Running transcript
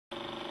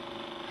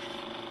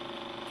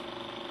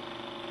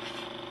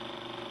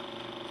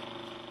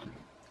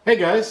Hey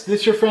guys,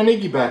 this is your friend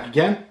Iggy back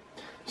again.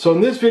 So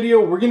in this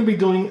video we're going to be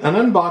doing an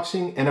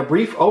unboxing and a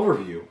brief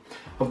overview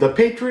of the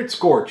Patriot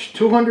Scorch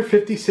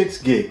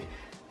 256GB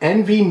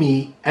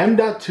NVMe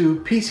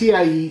M.2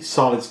 PCIe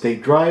solid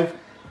state drive.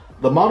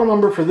 The model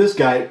number for this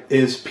guy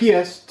is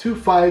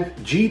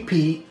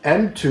PS25GB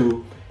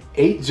M.2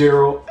 80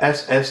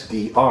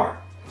 SSDR.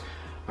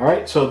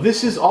 Alright, so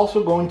this is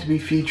also going to be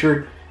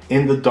featured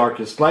in the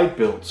darkest light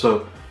build.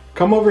 So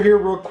come over here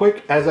real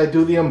quick as I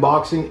do the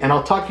unboxing and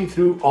I'll talk you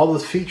through all the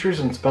features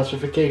and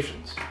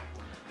specifications.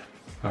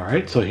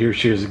 Alright, so here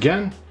she is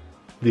again.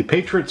 The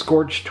Patriot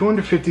Scorch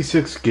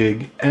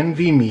 256GB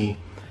NVMe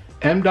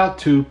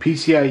M.2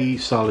 PCIe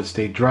solid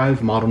state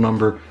drive, model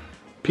number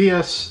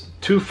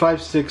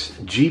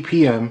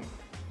PS256GB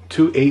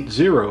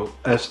M.280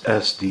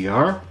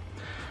 SSDR.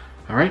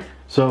 Alright,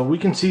 so we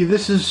can see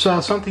this is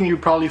something you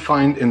probably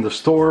find in the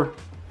store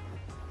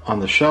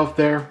on the shelf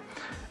there.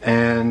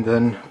 And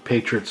then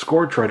Patriot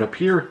Scorch right up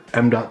here,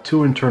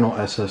 M.2 internal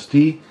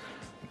SSD,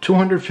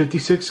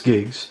 256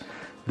 gigs.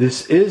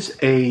 This is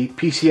a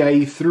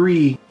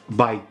PCIe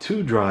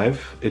 3x2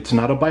 drive. It's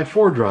not a by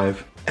 4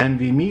 drive.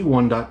 NVMe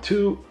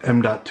 1.2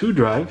 M.2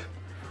 drive.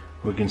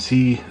 We can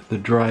see the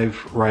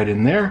drive right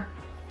in there.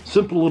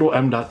 Simple little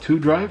M.2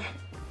 drive.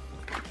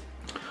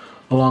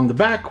 Along the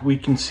back we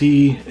can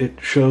see it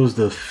shows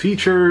the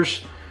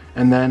features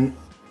and then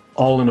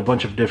all in a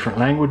bunch of different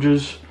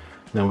languages.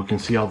 Then we can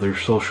see all their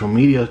social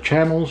media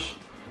channels,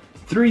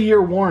 3-year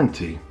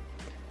warranty,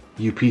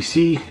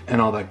 UPC,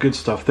 and all that good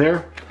stuff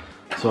there.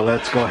 So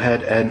let's go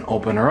ahead and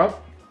open her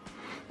up.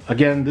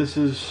 Again, this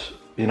is,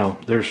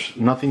 there's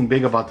nothing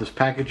big about this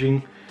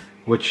packaging,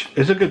 which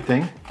is a good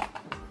thing.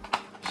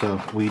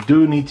 So we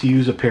do need to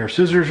use a pair of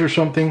scissors or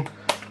something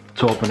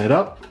to open it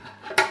up.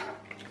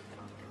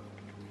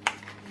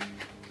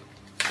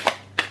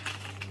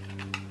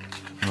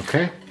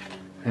 Okay,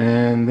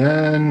 and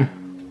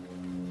then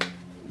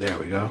there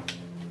we go.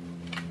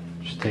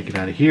 Just take it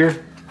out of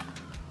here.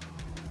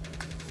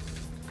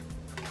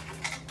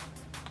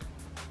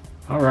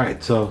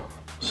 Alright, so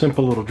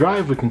simple little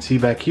drive. We can see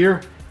back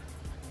here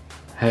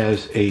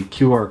has a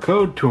QR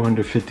code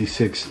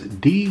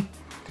 256D.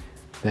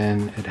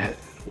 Then it has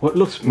what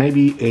looks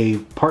maybe a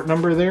part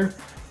number there.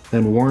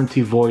 Then warranty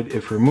void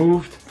if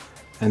removed.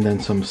 And then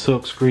some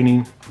silk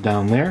screening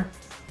down there.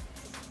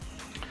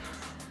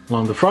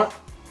 Along the front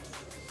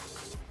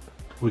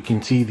we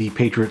can see the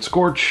Patriot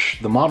Scorch,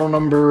 the model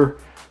number,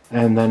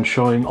 and then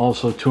showing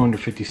also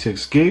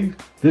 256 gig.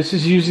 This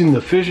is using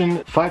the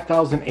Fission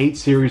 5008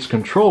 series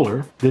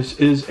controller. This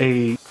is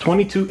a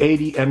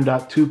 2280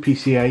 M.2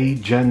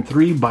 PCIe Gen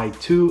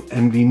 3x2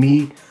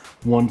 NVMe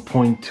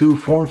 1.2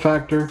 form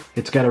factor.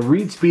 It's got a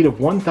read speed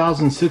of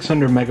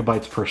 1,600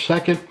 megabytes per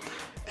second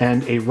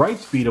and a write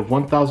speed of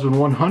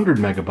 1,100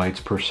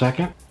 megabytes per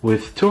second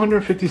with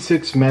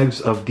 256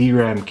 megs of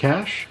DRAM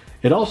cache.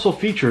 It also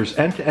features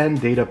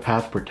end-to-end data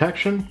path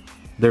protection,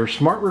 their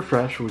smart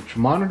refresh which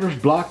monitors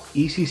block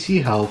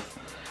ECC health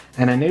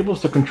and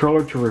enables the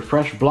controller to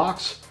refresh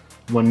blocks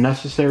when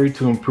necessary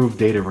to improve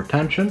data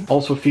retention.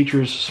 Also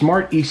features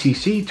smart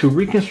ECC to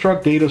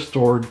reconstruct data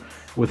stored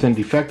within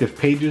defective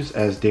pages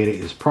as data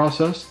is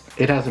processed.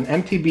 It has an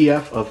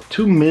MTBF of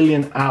 2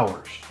 million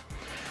hours.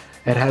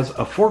 It has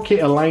a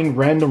 4K aligned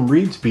random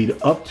read speed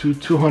up to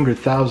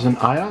 200,000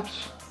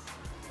 IOPS.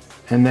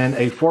 And then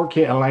a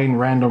 4K aligned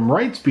random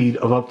write speed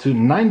of up to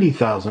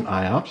 90,000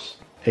 IOPS,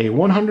 a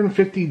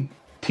 150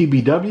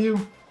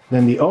 TBW,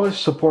 then the OS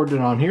supported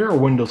on here are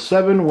Windows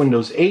 7,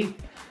 Windows 8,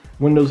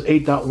 Windows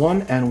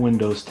 8.1, and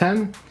Windows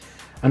 10,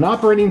 an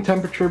operating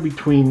temperature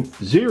between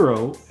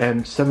 0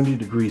 and 70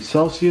 degrees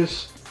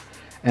Celsius,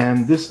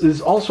 and this is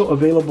also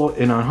available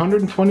in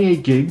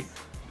 128 gig,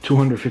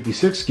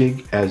 256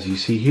 gig as you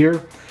see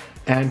here,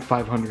 and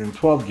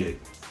 512 gig.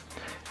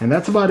 And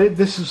that's about it.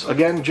 This is,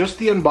 again, just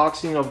the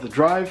unboxing of the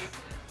drive.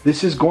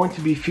 This is going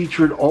to be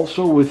featured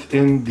also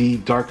within the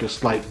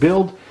darkest light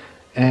build,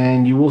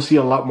 and you will see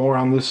a lot more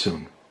on this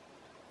soon.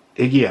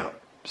 Iggy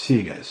out. See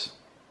you guys.